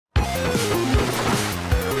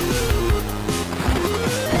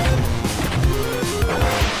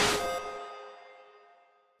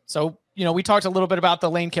So, we talked a little bit about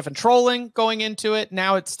the Lane Kiffin trolling going into it.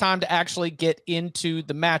 Now it's time to actually get into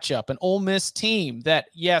the matchup. An Ole Miss team that,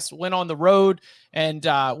 yes, went on the road and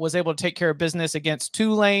was able to take care of business against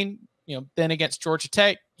Tulane, then against Georgia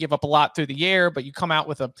Tech, give up a lot through the air, but you come out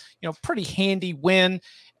with a, pretty handy win.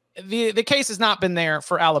 The case has not been there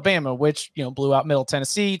for Alabama, which, blew out Middle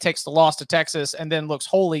Tennessee, takes the loss to Texas, and then looks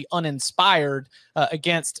wholly uninspired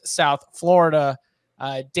against South Florida.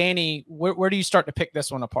 Danny, where do you start to pick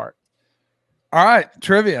this one apart? All right,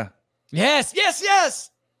 trivia. Yes.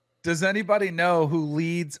 Does anybody know who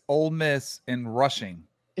leads Ole Miss in rushing?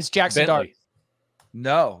 It's Jackson Dart.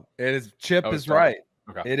 No, it is Chip is right.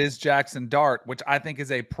 Okay. It is Jackson Dart, which I think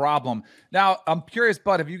is a problem. Now, I'm curious,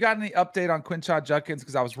 Bud, have you got any update on Quinshon Judkins?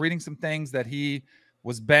 Because I was reading some things that he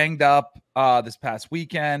was banged up this past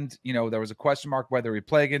weekend. There was a question mark whether he'd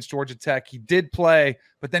play against Georgia Tech. He did play,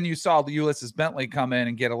 but then you saw Ulysses Bentley come in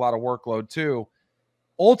and get a lot of workload too.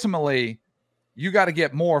 Ultimately, you got to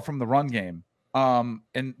get more from the run game. And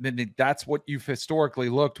that's what you've historically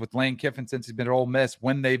looked with Lane Kiffin since he's been at Ole Miss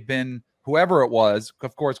when they've been whoever it was.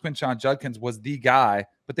 Of course, Quinshon Judkins was the guy,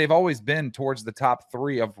 but they've always been towards the top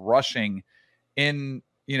 3 of rushing in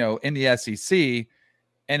the SEC.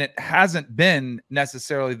 And it hasn't been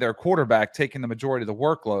necessarily their quarterback taking the majority of the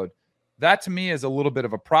workload. That to me is a little bit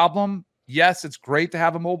of a problem. Yes, it's great to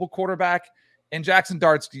have a mobile quarterback. And Jackson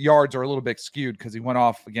Dart's yards are a little bit skewed because he went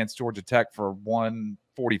off against Georgia Tech for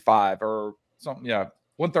 145 or something. Yeah,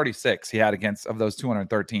 136 he had against, of those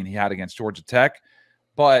 213 he had against Georgia Tech.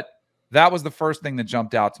 But that was the first thing that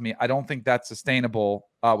jumped out to me. I don't think that's sustainable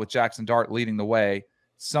with Jackson Dart leading the way.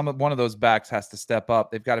 One of those backs has to step up.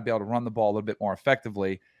 They've got to be able to run the ball a little bit more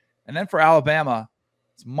effectively. And then for Alabama,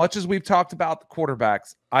 as much as we've talked about the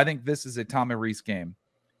quarterbacks, I think this is a Tommy Rees game.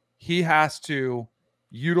 He has to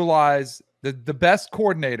utilize the best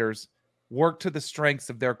coordinators work to the strengths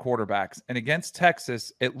of their quarterbacks. And against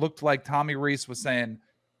Texas, it looked like Tommy Rees was saying,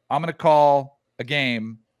 I'm going to call a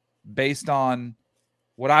game based on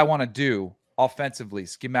what I want to do offensively,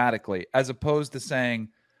 schematically, as opposed to saying,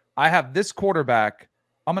 I have this quarterback,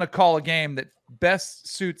 I'm going to call a game that best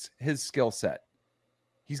suits his skill set.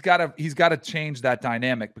 He's got to change that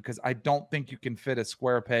dynamic, because I don't think you can fit a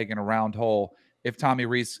square peg in a round hole if Tommy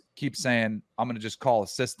Rees keeps saying, I'm going to just call a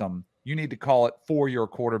system. You need to call it for your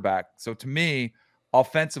quarterback. So to me,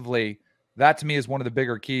 offensively, that to me is one of the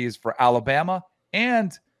bigger keys for Alabama.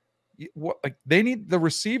 And the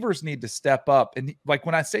receivers need to step up. And like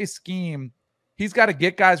when I say scheme, he's got to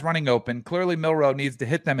get guys running open. Clearly, Milroe needs to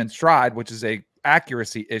hit them in stride, which is a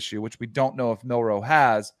accuracy issue, which we don't know if Milroe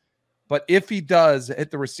has. But if he does hit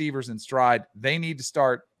the receivers in stride, they need to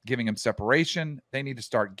start giving him separation. They need to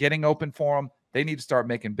start getting open for him. They need to start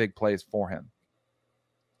making big plays for him.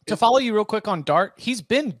 To follow you real quick on Dart, he's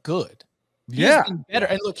been good. He's been better.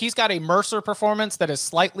 And look, he's got a Mercer performance that is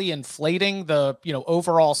slightly inflating the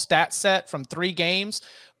overall stat set from 3 games.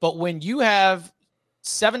 But when you have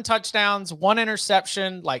 7 touchdowns, 1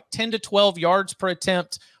 interception, like 10 to 12 yards per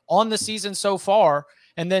attempt on the season so far,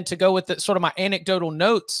 and then to go with the, sort of my anecdotal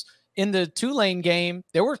notes, in the Tulane game,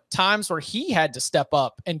 there were times where he had to step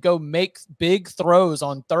up and go make big throws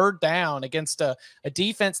on 3rd down against a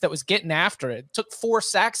defense that was getting after it. It took 4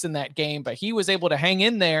 sacks in that game, but he was able to hang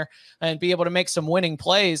in there and be able to make some winning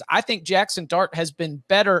plays. I think Jackson Dart has been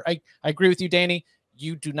better. I agree with you, Danny.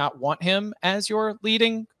 You do not want him as your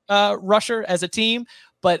leading rusher as a team,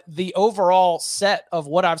 but the overall set of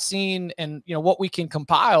what I've seen and what we can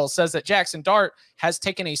compile says that Jackson Dart has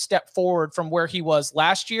taken a step forward from where he was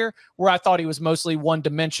last year, where I thought he was mostly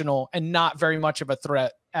one-dimensional and not very much of a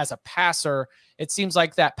threat as a passer. It seems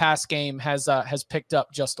like that pass game has picked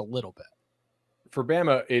up just a little bit. For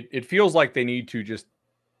Bama, it feels like they need to just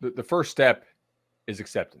the first step is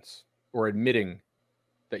acceptance or admitting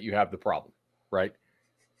that you have the problem, right?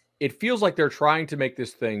 It feels like they're trying to make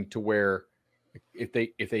this thing to where if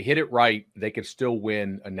they hit it right, they could still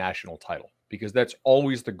win a national title, because that's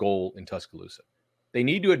always the goal in Tuscaloosa. They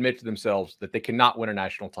need to admit to themselves that they cannot win a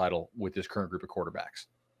national title with this current group of quarterbacks,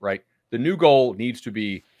 right? The new goal needs to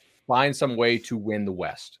be find some way to win the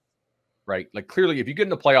West, right? Like clearly, if you get in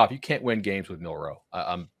the playoff, you can't win games with Milroe.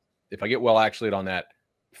 If I get well actually on that,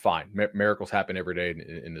 fine. Miracles happen every day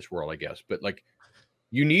in this world, I guess. But like,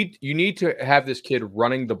 you need to have this kid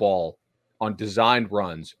running the ball on designed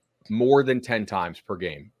runs more than 10 times per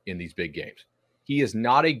game in these big games. He is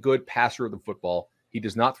not a good passer of the football. He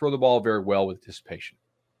does not throw the ball very well with anticipation.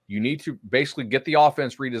 You need to basically get the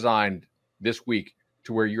offense redesigned this week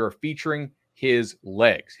to where you're featuring his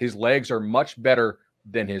legs. His legs are much better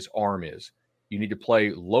than his arm is. You need to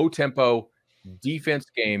play low tempo, defense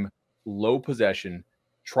game, low possession,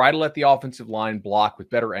 Try to let the offensive line block with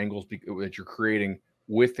better angles that you're creating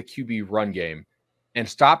with the QB run game, and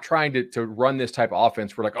stop trying to run this type of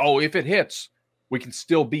offense where, like, oh, if it hits, we can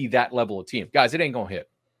still be that level of team. Guys, it ain't going to hit,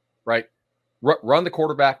 right? Run the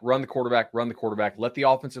quarterback, run the quarterback, run the quarterback. Let the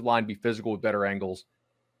offensive line be physical with better angles.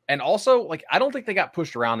 And also, like, I don't think they got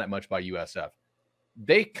pushed around that much by USF.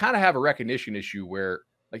 They kind of have a recognition issue where,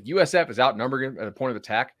 like, USF is outnumbered at the point of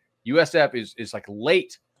attack. USF is like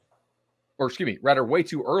late, or excuse me, rather way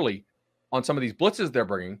too early on some of these blitzes they're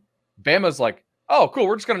bringing. Bama's like, oh, cool,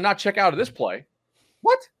 we're just going to not check out of this play.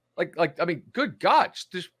 What? Like, I mean, good God,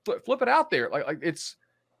 just flip it out there. Like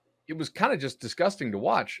it was kind of just disgusting to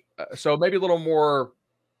watch. So maybe a little more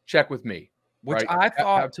check with me. Which right?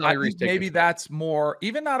 I think maybe that's more,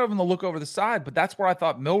 even not even the look over the side, but that's where I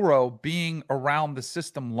thought Milroe, being around the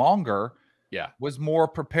system longer, was more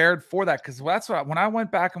prepared for that. Because that's what, when I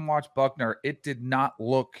went back and watched Buckner, it did not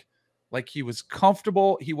look like he was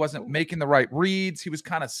comfortable. He wasn't making the right reads. He was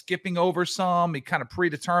kind of skipping over some. He kind of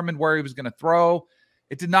predetermined where he was going to throw.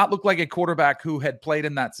 It did not look like a quarterback who had played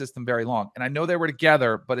in that system very long. And I know they were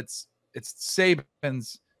together, but it's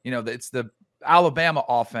Saban's, it's the Alabama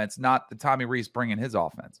offense, not the Tommy Rees bringing his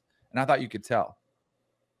offense. And I thought you could tell.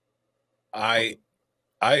 I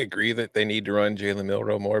agree that they need to run Jalen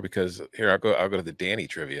Milroe more, because here I'll go to the Danny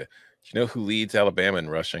trivia. Do you know who leads Alabama in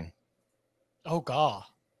rushing? Oh God.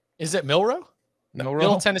 Is it Milroe? No.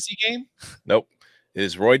 Middle Tennessee game? Nope. It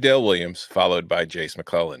is Roy Dale Williams, followed by Jace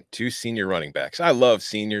McClellan, 2 senior running backs. I love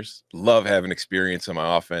seniors, love having experience on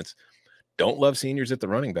my offense. Don't love seniors at the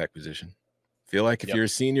running back position. Feel like if you're a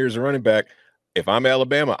senior as a running back, if I'm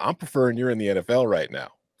Alabama, I'm preferring you're in the NFL right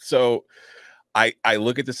now. So I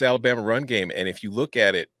look at this Alabama run game, and if you look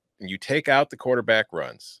at it and you take out the quarterback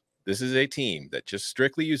runs, this is a team that just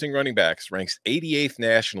strictly using running backs ranks 88th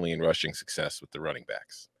nationally in rushing success with the running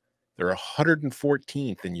backs. They're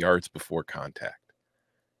 114th in yards before contact.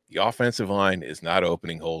 The offensive line is not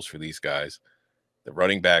opening holes for these guys. The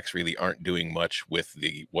running backs really aren't doing much with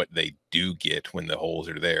what they do get when the holes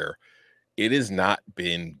are there. It has not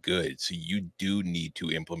been good. So you do need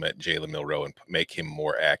to implement Jalen Milroe and make him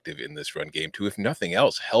more active in this run game to, if nothing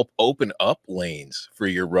else, help open up lanes for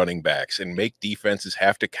your running backs and make defenses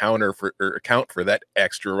have to account for that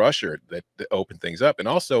extra rusher that open things up. And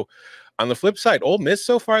also on the flip side, Ole Miss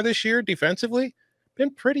so far this year defensively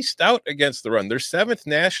been pretty stout against the run. They're 7th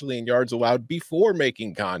nationally in yards allowed before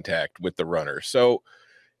making contact with the runner. So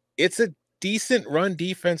it's a decent run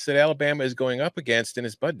defense that Alabama is going up against. And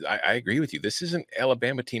I agree with you. This is an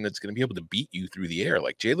Alabama team that's going to be able to beat you through the air.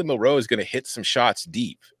 Like, Jalen Milroe is going to hit some shots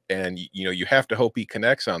deep, and you have to hope he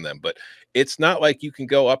connects on them. But it's not like you can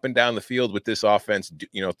go up and down the field with this offense,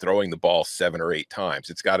 throwing the ball 7 or 8 times.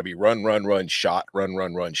 It's got to be run, shot,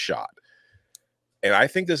 run, shot. And I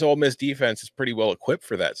think this Ole Miss defense is pretty well equipped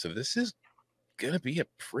for that. So this is going to be a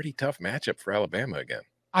pretty tough matchup for Alabama again.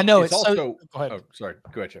 I know. It's also go ahead. Oh, sorry.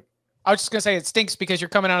 Go ahead, Chip. I was just going to say it stinks because you're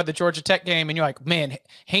coming out of the Georgia Tech game and you're like, man,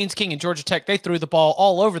 Haynes King and Georgia Tech, they threw the ball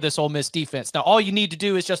all over this Ole Miss defense. Now, all you need to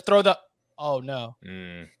do is just throw oh, no.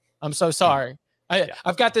 I'm so sorry.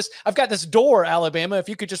 I've got this door, Alabama. If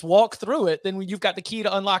you could just walk through it, then you've got the key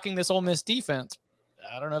to unlocking this Ole Miss defense.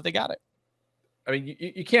 I don't know if they got it. I mean,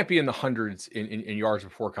 you can't be in the hundreds in yards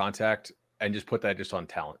before contact and just put that just on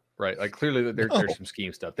talent, right? Like, clearly there's some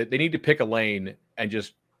scheme stuff. They need to pick a lane and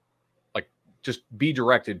just be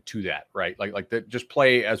directed to that, right? Just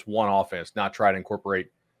play as one offense, not try to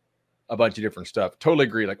incorporate a bunch of different stuff. Totally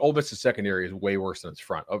agree. Like, Ole Miss's secondary is way worse than its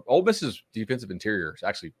front. Ole Miss's defensive interior is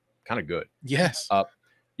actually kind of good. Yes.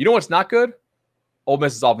 You know what's not good? Ole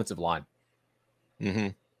Miss's offensive line. Mm-hmm.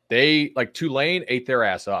 They, like, Tulane ate their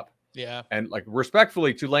ass up. Yeah. And, like,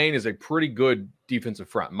 respectfully, Tulane is a pretty good defensive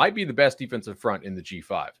front. Might be the best defensive front in the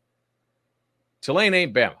G5. Tulane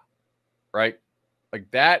ain't Bama, right? Like,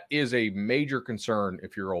 that is a major concern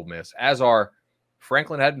if you're Ole Miss, as are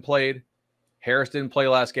Franklin hadn't played, Harris didn't play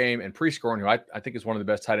last game, and Prescorn, who I think is one of the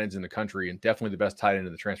best tight ends in the country and definitely the best tight end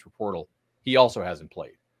in the transfer portal, he also hasn't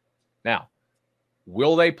played. Now,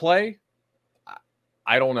 will they play?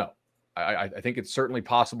 I don't know. I think it's certainly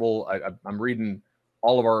possible. I'm reading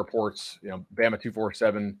all of our reports, Bama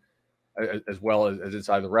 247, as well as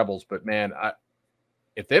inside the Rebels. But, man,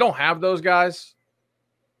 if they don't have those guys,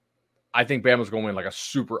 I think Bama's going to win like a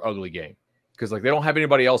super ugly game, because, like, they don't have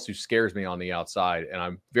anybody else who scares me on the outside, and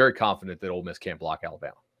I'm very confident that Ole Miss can't block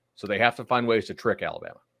Alabama. So they have to find ways to trick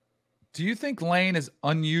Alabama. Do you think Lane is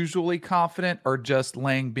unusually confident, or just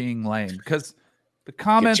Lane being Lane? Because the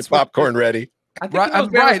comments, get your popcorn ready. I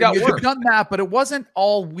think right. You've done that, but it wasn't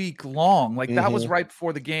all week long. Like, that was right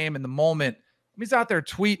before the game in the moment. He's out there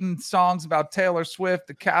tweeting songs about Taylor Swift,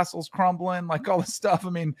 the castle's crumbling, like all this stuff. I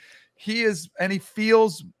mean, he is, and he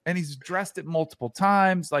feels, and he's addressed it multiple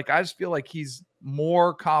times. Like, I just feel like he's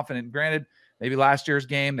more confident. Granted, maybe last year's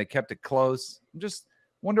game, they kept it close. I just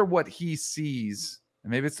wonder what he sees. And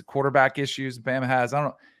maybe it's the quarterback issues Bama has. I don't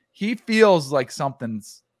know. He feels like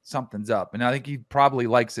something's up. And I think he probably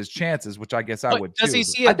likes his chances, which I guess I would too. Does he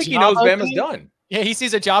see I think he knows Bama's done. Yeah, he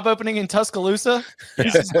sees a job opening in Tuscaloosa.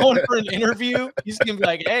 He's just going for an interview. He's going to be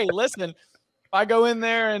like, hey, listen, if I go in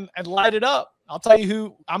there and light it up, I'll tell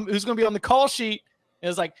you who's going to be on the call sheet. And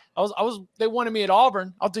it's like, they wanted me at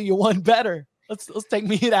Auburn. I'll do you one better. Let's take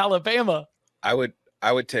me at Alabama. I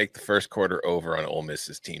would take the first quarter over on Ole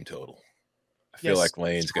Miss's team total. I feel like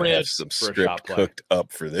Lane's going to have some script cooked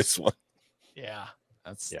up for this one. Yeah,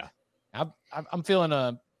 I'm feeling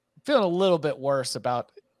a little bit worse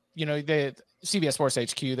about, the CBS Sports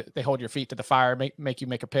HQ, they hold your feet to the fire, make you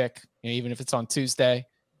make a pick, even if it's on Tuesday.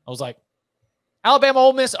 I was like,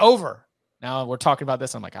 Alabama-Ole Miss over. Now we're talking about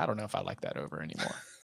this. I'm like, I don't know if I like that over anymore.